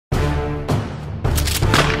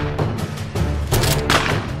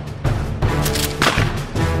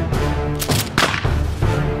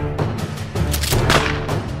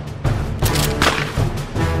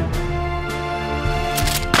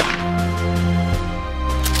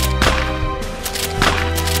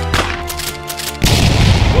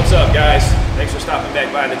stopping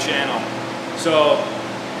back by the channel. So,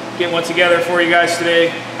 getting one together for you guys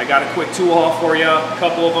today. I got a quick tool haul for you, a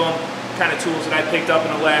couple of them, kind of tools that I picked up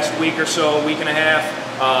in the last week or so, week and a half.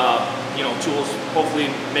 You know, tools hopefully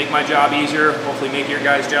make my job easier, hopefully make your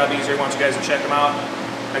guys' job easier. I want you guys to check them out.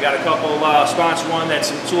 I got a couple sponsored one that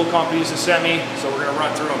some tool companies have sent me, so we're gonna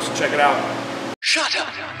run through them, so check it out. Shut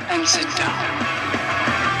up and sit down.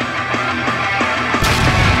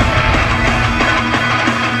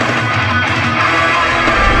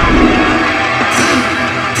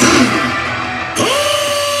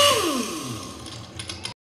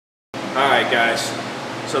 Alright guys,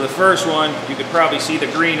 so the first one, you could probably see the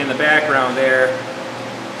green in the background there.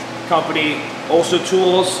 Company Also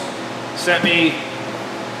Tools sent me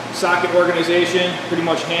socket organization, pretty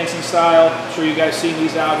much Hansen style. I'm sure you guys seen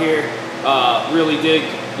these out here. Really dig,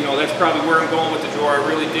 you know, that's probably where I'm going with the drawer. I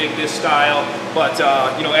really dig this style. But,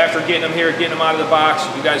 you know, after getting them here, getting them out of the box,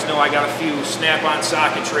 you guys know I got a few snap-on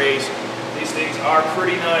socket trays. These things are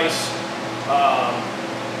pretty nice.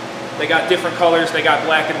 They got different colors. They got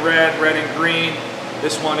black and red, red and green.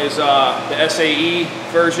 This one is the SAE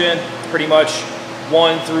version, pretty much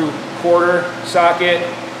 1 through 1/4 socket.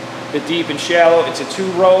 The deep and shallow, it's a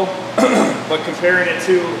 2-row. But comparing it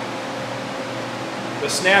to the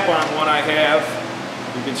Snap-on one I have,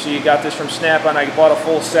 you can see you got this from Snap-on. I bought a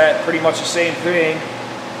full set, pretty much the same thing.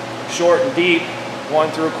 Short and deep, 1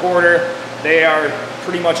 through 1/4. They are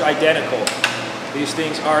pretty much identical. These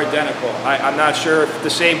things are identical. I'm not sure if the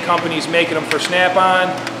same company's making them for Snap-on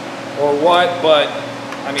or what, but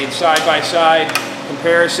I mean, side by side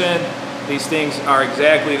comparison, these things are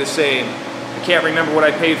exactly the same. I can't remember what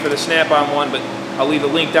I paid for the Snap-on one, but I'll leave a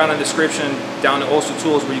link down in the description, down to Also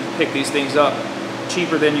Tools, where you can pick these things up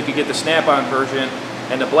cheaper than you could get the Snap-on version.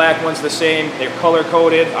 And the black one's the same. They're color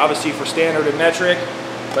coded, obviously for standard and metric,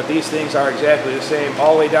 but these things are exactly the same,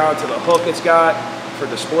 all the way down to the hook it's got for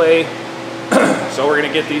display. So we're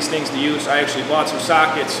gonna get these things to use. I actually bought some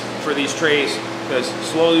sockets for these trays because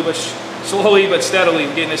slowly but steadily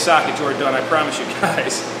I'm getting this socket drawer done, I promise you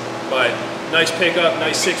guys. But nice pickup,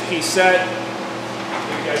 nice 6-piece set.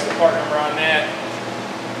 Give you guys the part number on that.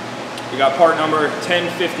 We got part number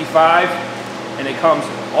 1055, and it comes,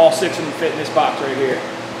 all 6 of them fit in this box right here.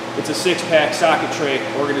 It's a 6-pack socket tray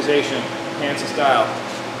organization, Hansen style.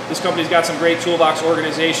 This company's got some great toolbox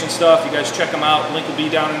organization stuff. You guys check them out. Link will be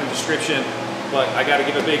down in the description. But I got to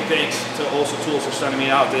give a big thanks to Also Tools for sending me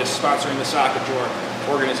out this, sponsoring the socket drawer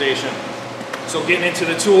organization. So getting into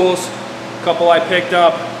the tools, a couple I picked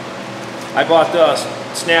up. I bought the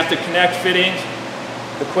Snap to Connect fitting,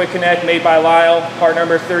 the Quick Connect made by Lisle, part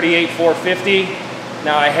number 38450.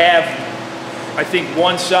 Now I have, I think,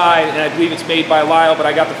 one side, and I believe it's made by Lisle, but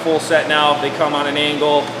I got the full set now. They come on an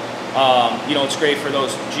angle. You know, it's great for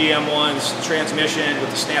those GM ones, transmission with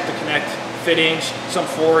the Snap to Connect fittings. Some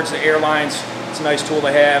Fords, the airlines, it's a nice tool to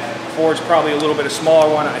have. Ford's probably a little bit a smaller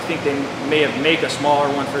one. I think they may have make a smaller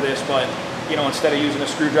one for this, but you know, instead of using a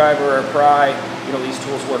screwdriver or a pry, you know, these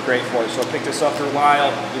tools work great for it. So I picked this up through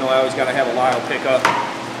Lisle. You know, I always got to have a Lisle pickup.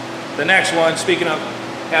 The next one, speaking of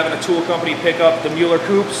having a tool company pick up, the Muller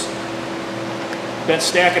Kueps. Been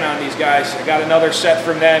stacking on these guys. I got another set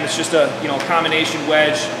from them. It's just a, you know, combination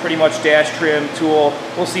wedge, pretty much dash trim tool.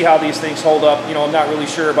 We'll see how these things hold up. You know, I'm not really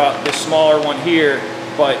sure about this smaller one here,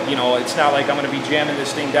 but you know, it's not like I'm going to be jamming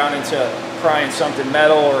this thing down into prying something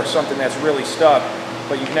metal or something that's really stuck.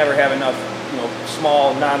 But you can never have enough, you know,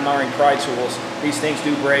 small non-marring pry tools. These things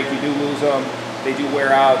do break. You do lose them. They do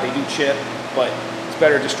wear out. They do chip. But it's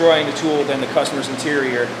better destroying the tool than the customer's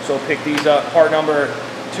interior. So pick these up. Part number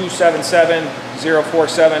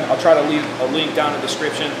 277047. I'll try to leave a link down in the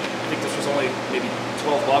description. I think this was only maybe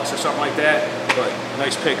 12 bucks or something like that, but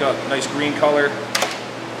nice pickup, nice green color.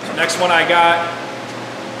 Next one I got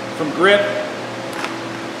from Grip.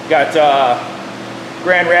 Got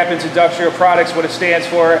Grand Rapids Industrial Products, what it stands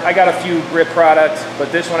for. I got a few Grip products,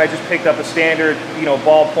 but this one I just picked up a standard, you know,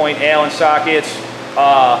 ballpoint Allen sockets.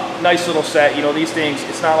 Nice little set. You know, these things,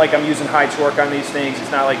 it's not like I'm using high torque on these things. It's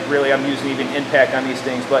not like really I'm using even impact on these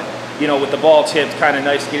things, but you know, with the ball tipped, kind of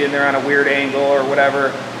nice to get in there on a weird angle or whatever.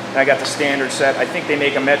 And I got the standard set. I think they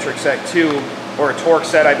make a metric set too, or a torque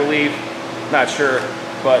set, I believe. Not sure,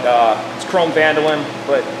 but it's chrome vandalin,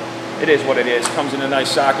 but it is what it is. Comes in a nice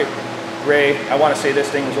socket gray. I want to say this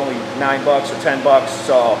thing was only 9 bucks or 10 bucks,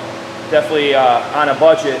 so definitely on a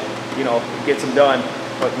budget, you know, it gets them done.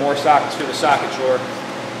 But more sockets for the socket drawer.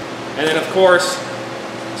 And then of course,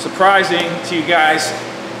 surprising to you guys,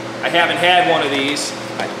 I haven't had one of these.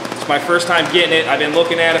 It's my first time getting it. I've been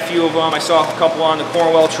looking at a few of them. I saw a couple on the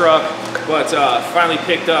Cornwell truck, but finally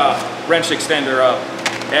picked a wrench extender up.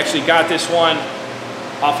 I actually got this one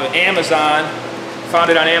off of Amazon. Found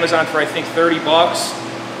it on Amazon for I think 30 bucks.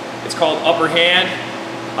 It's called Upper Hand.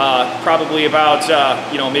 Probably about,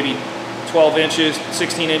 you know, maybe 12 inches,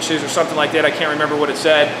 16 inches or something like that. I can't remember what it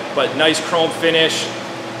said, but nice chrome finish.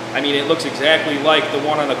 I mean, it looks exactly like the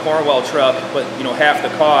one on the Cornwell truck, but, you know, half the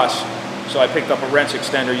cost. So I picked up a wrench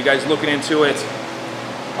extender. You guys looking into it?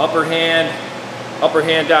 Upper Hand,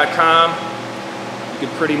 upperhand.com. You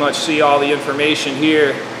can pretty much see all the information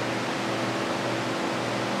here.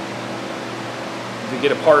 You can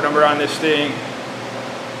get a part number on this thing.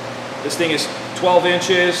 This thing is 12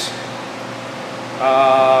 inches.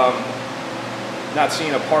 Not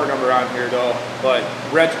seeing a part number on here though, but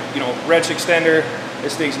wrench extender.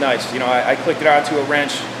 This thing's nice. You know, I clicked it onto a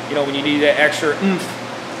wrench. You know, when you need that extra oomph,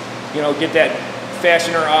 you know, get that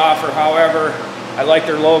fastener off or however. I like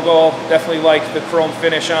their logo. Definitely like the chrome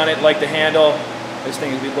finish on it. Like the handle. This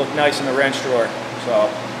thing would look nice in the wrench drawer. So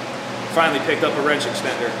finally picked up a wrench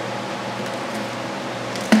extender.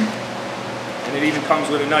 And it even comes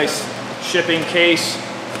with a nice shipping case.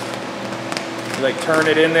 You like turn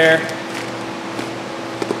it in there.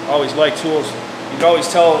 Always like tools. You can always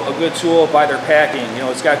tell a good tool by their packing. You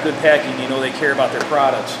know, it's got good packing. You know they care about their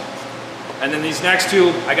products. And then these next two,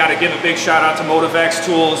 I got to give a big shout out to MotivX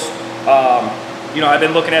tools. You know, I've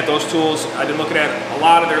been looking at those tools. I've been looking at a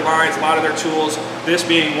lot of their lines, a lot of their tools. This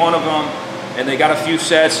being one of them. And they got a few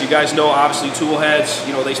sets. You guys know, obviously, TOOLHEADZ.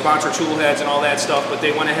 You know, they sponsor TOOLHEADZ and all that stuff. But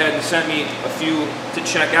they went ahead and sent me a few to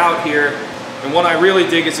check out here. And one I really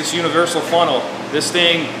dig is this universal funnel. This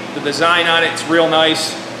thing, the design on it, it's real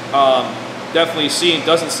nice. Definitely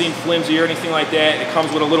doesn't seem flimsy or anything like that. It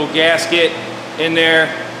comes with a little gasket in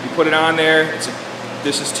there. You put it on there.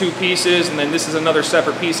 This is two pieces, and then this is another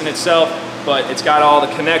separate piece in itself. But it's got all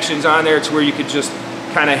the connections on there to where you could just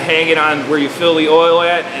kind of hang it on where you fill the oil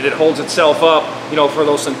at, and it holds itself up, you know, for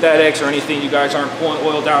those synthetics or anything. You guys aren't pulling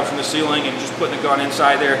oil down from the ceiling and just putting the gun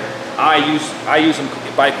inside there. I use them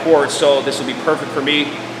by quarts, so this will be perfect for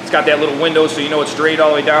me. It's got that little window so you know it's drained all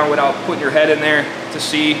the way down without putting your head in there to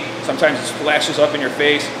see. Sometimes it splashes up in your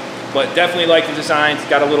face, but definitely like the design. It's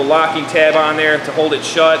got a little locking tab on there to hold it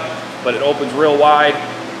shut, but it opens real wide,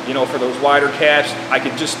 you know, for those wider caps. I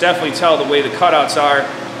could just definitely tell the way the cutouts are.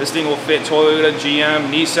 This thing will fit Toyota, GM,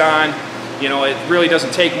 Nissan. You know, it really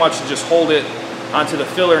doesn't take much to just hold it onto the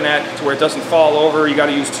filler neck to where it doesn't fall over. You got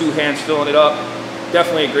to use two hands filling it up.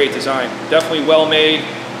 Definitely a great design. Definitely well made.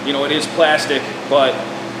 You know, it is plastic, but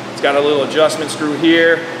it's got a little adjustment screw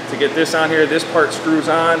here to get this on here. This part screws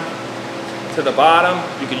on to the bottom.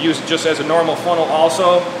 You could use it just as a normal funnel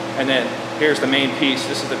also. And then here's the main piece.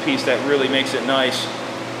 This is the piece that really makes it nice.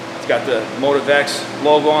 It's got the MotivX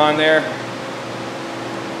logo on there.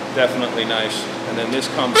 Definitely nice. And then this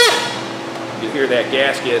comes, you hear that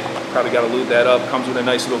gasket, probably got to lube that up. Comes with a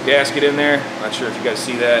nice little gasket in there. Not sure if you guys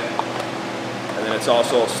see that. And then it's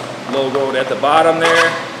also logoed at the bottom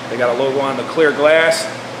there. They got a logo on the clear glass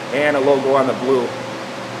and a logo on the blue.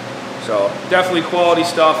 So definitely quality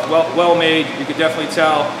stuff, well made. You could definitely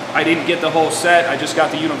tell. I didn't get the whole set. I just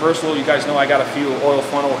got the universal. You guys know I got a few oil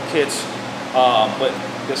funnel kits, but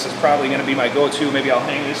this is probably going to be my go-to. Maybe I'll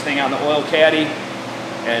hang this thing on the oil caddy.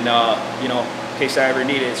 And, you know, in case I ever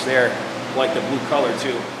need it, it's there. Like the blue color,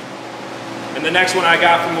 too. And the next one I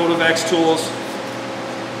got from MotivX Tools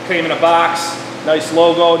came in a box. Nice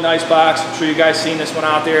logo, nice box. I'm sure you guys seen this one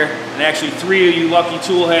out there. And actually, 3 of you lucky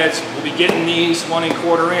tool heads will be getting these. 1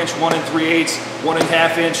 1/4 inch, 1 3/8, 1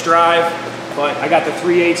 1/2 inch drive. But I got the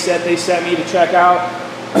 3/8 set they sent me to check out.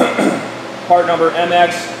 Part number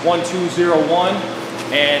MX1201.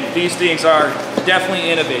 And these things are definitely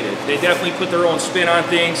innovative. They definitely put their own spin on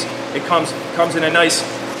things. It comes in a nice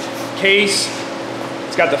case.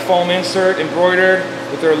 It's got the foam insert embroidered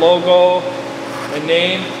with their logo and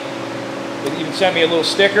name. They even sent me a little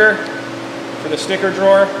sticker for the sticker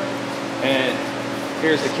drawer. And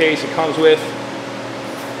here's the case it comes with.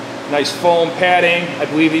 Nice foam padding. I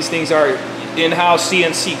believe these things are in-house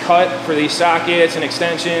CNC cut for these sockets and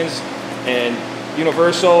extensions and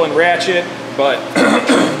universal and ratchet. But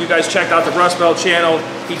you guys checked out the Rust Belt channel.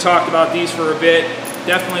 He talked about these for a bit.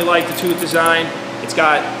 Definitely like the tooth design. It's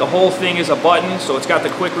got, the whole thing is a button, so it's got the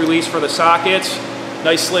quick release for the sockets.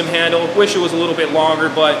 Nice slim handle. Wish it was a little bit longer,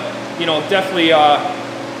 but you know, definitely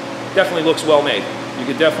looks well made. You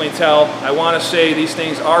could definitely tell. I want to say these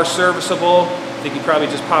things are serviceable. I think you probably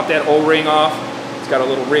just pop that O-ring off. It's got a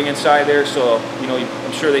little ring inside there, so you know,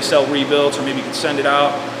 I'm sure they sell rebuilds, or maybe you can send it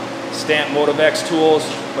out. Stamp MotivX tools,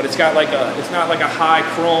 but it's got like a, it's not like a high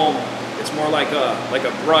chrome. It's more like a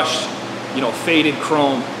brushed, you know, faded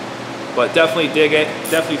chrome. But definitely dig it.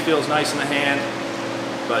 Definitely feels nice in the hand.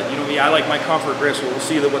 But you know me, I like my comfort grips, but we'll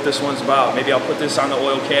see what this one's about. Maybe I'll put this on the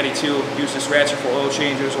oil caddy too, use this ratchet for oil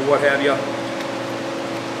changes or what have you.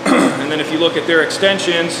 And then if you look at their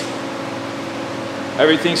extensions,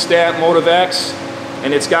 everything's stamped MotivX,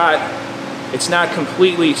 and it's not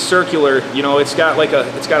completely circular, you know, it's got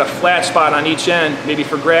a flat spot on each end, maybe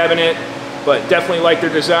for grabbing it, but definitely like their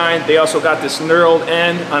design. They also got this knurled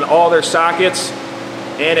end on all their sockets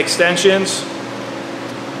and extensions.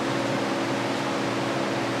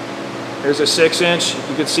 There's a 6-inch,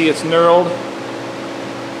 you can see it's knurled,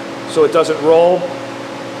 so it doesn't roll.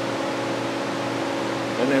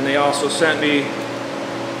 And then they also sent me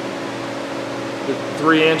the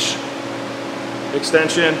 3-inch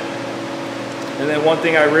extension. And then one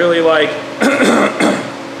thing I really like,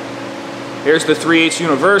 here's the 3/8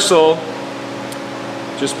 universal,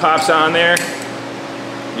 just pops on there.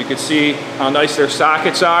 You can see how nice their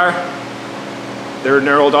sockets are. They're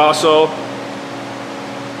knurled also.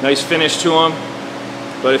 Nice finish to them.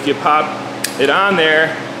 But if you pop it on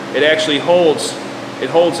there, it actually holds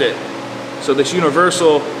it. So this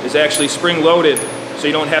universal is actually spring loaded, so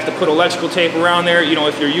you don't have to put electrical tape around there. You know,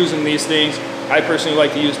 if you're using these things, I personally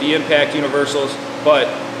like to use the impact universals, but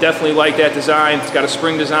definitely like that design. It's got a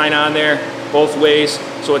spring design on there both ways,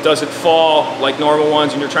 so it doesn't fall like normal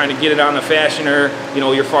ones and you're trying to get it on the fastener, you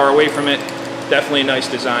know, you're far away from it. Definitely a nice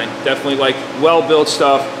design. Definitely like well-built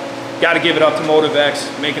stuff. Got to give it up to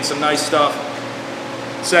MotivX, making some nice stuff,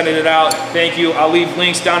 sending it out. Thank you. I'll leave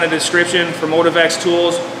links down in the description for MotivX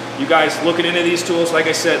tools. You guys looking into these tools, like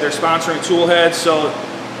I said, they're sponsoring Toolheads, so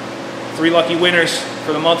 3 lucky winners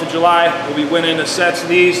for the month of July will be winning the sets of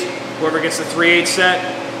these. Whoever gets the 3/8 set,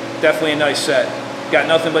 definitely a nice set. Got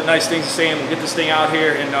nothing but nice things to say, and we'll get this thing out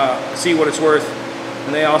here and see what it's worth.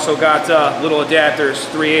 And they also got little adapters,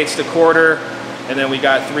 3/8 to quarter, and then we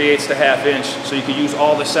got 3/8 to 1/2 inch, so you can use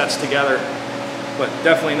all the sets together. But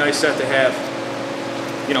definitely a nice set to have.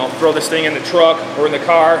 You know, throw this thing in the truck or in the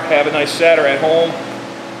car, have a nice set, or at home.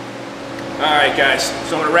 All right, guys,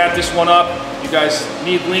 so I'm gonna wrap this one up. You guys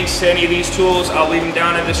need links to any of these tools, I'll leave them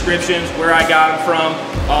down in the descriptions where I got them from.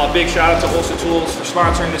 Big shout out to Olsa Tools for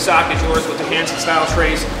sponsoring the socket drawers with the Hansen style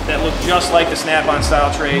trays that look just like the Snap-on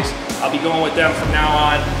style trays. I'll be going with them from now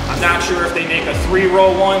on. I'm not sure if they make a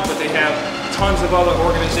 3-row one, but they have tons of other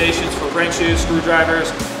organizations for wrenches,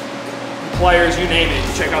 screwdrivers, pliers, you name it.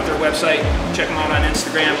 Check out their website, check them out on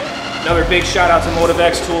Instagram. Another big shout out to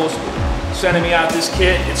MotivX Tools, sending me out this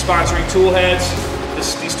kit. It's sponsoring Toolheads.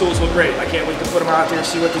 These tools look great. I can't wait to put them out there,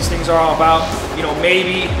 see what these things are all about. You know,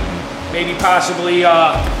 maybe possibly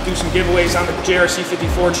do some giveaways on the JRC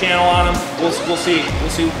 54 channel on them. We'll see. We'll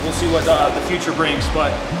see what the future brings.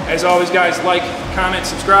 But as always, guys, like, comment,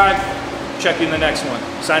 subscribe. Check you in the next one.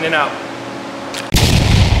 Signing out.